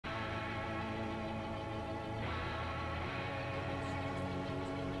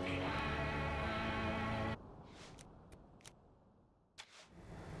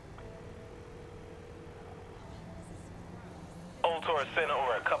Cold Tour sent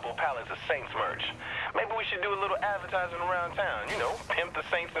over a couple pallets of Saints merch. Maybe we should do a little advertising around town, you know, pimp the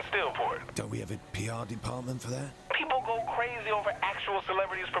Saints in Steelport. Don't we have a PR department for that? People go crazy over actual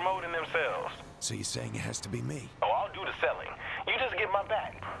celebrities promoting themselves. So you're saying it has to be me? Oh, I'll do the selling. You just get my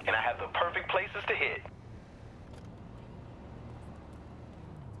back, and I have the perfect places to hit.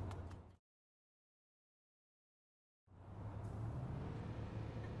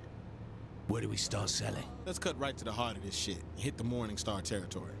 Where do we start selling? Let's cut right to the heart of this shit. Hit the Morningstar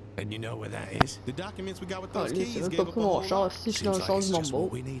territory. And you know where that is? The documents we got with Oh, those lui, keys c'est même gave pas up a pris mon whole char lot. si je suis dans le Seems char like du it's just Mambo.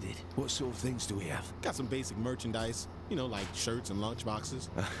 what we needed. What sort of things do we have? Got some basic merchandise, you know, like shirts and lunch boxes.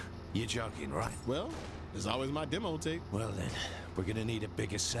 You're joking, right? Well, there's always my demo tape. Well then, we're gonna need a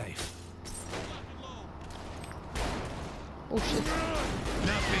bigger safe. Oh shit.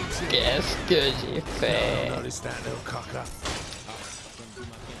 Nothing to... Qu'est-ce que j'ai fait? No, notice that little cocker.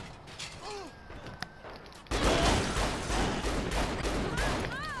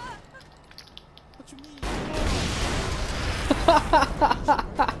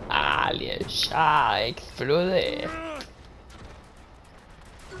 Ah, le chat a explosé.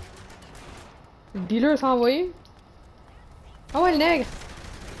 Le dealer s'est envoyé. Ah ouais, le nègre.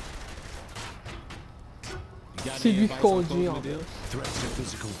 C'est lui qui conduit en plus. Threats of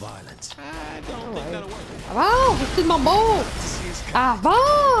physical violence. I don't think that'll work. Avance, c'est de mon beau.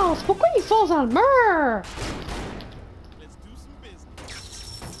 Avance! Pourquoi il fonce dans le mur? Let's do some business.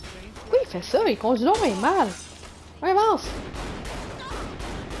 Pourquoi il fait ça? Il conduit donc bien mal. Ouais, avance.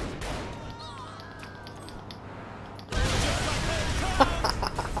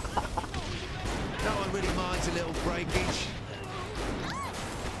 No one really minds a little breakage.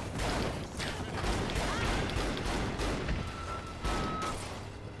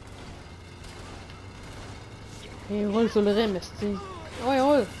 Il roule sur le rim, esti. Ouais,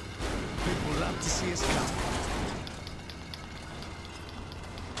 roule. People love to see us come.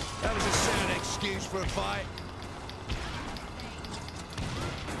 That was a sound excuse for a fight.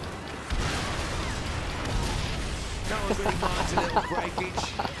 No one really minds a little breakage.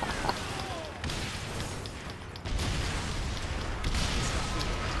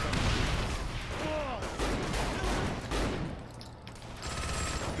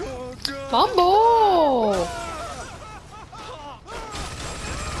 Mambo!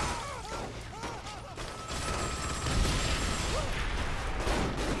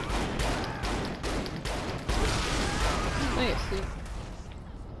 Merci.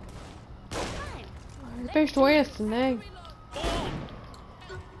 Dépêche-toi, c'est une aigle.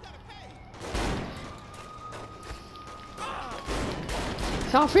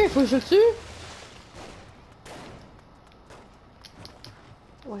 S'enfuit, faut que je le tue.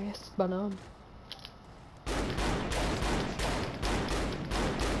 Ouais, c'est bonhomme.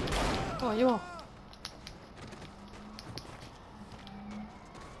 Oh, il est bon.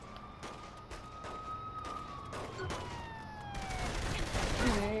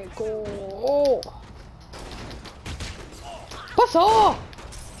 Allez, go! Oh! Pas ça!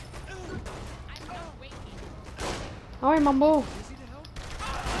 Ah ouais, Mambo!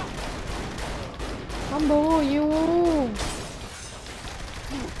 Mambo, il est où?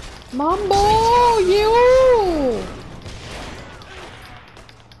 Mambo, il est où?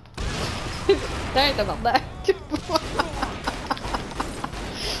 Putain, tabarnak!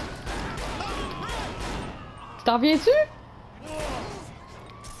 T'en viens-tu?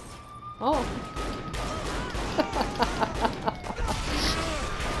 Oh!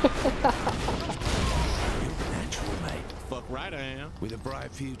 Natural, mate. Fuck right I am. With a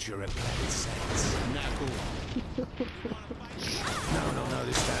bright future at Planet Saints. Not cool. No one will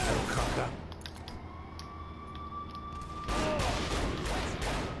notice that little cocker.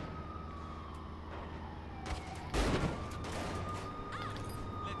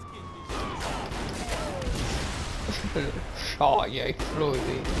 Le chat, il a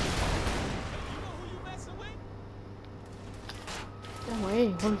explosé. Ah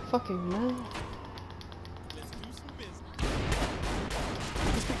ouais, roule fucking mal.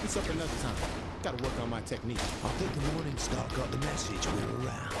 Let's pick this up another time. Gotta work on my technique. I think the Morningstar got the message we're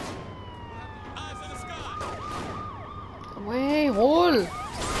around. Eyes on the sky. Ouais, roule!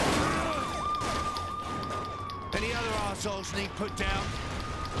 Any other arseholes need put down?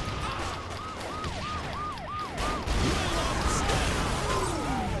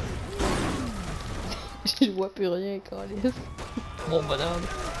 Je vois plus rien, câlisse. Mon bonhomme.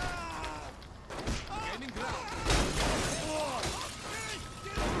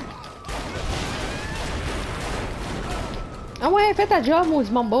 Ah ouais, fais ta job,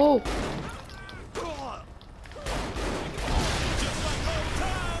 maudit Mambo!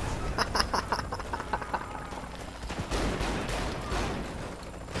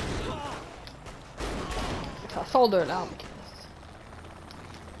 Sors de l'arbre, Chris.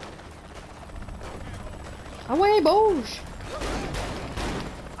 Ah ouais, bouge!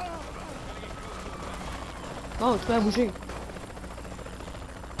 Oh, tu m'as bougé.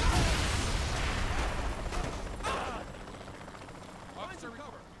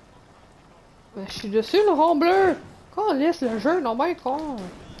 Ben, je suis dessus, le rond bleu! Quand laisse le jeu, non ben con!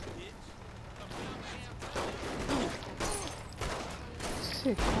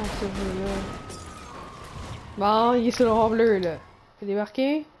 C'est con ce jeu-là. Bon, il est sur le rond bleu, là. C'est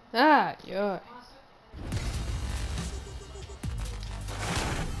débarqué? Ah, yeah.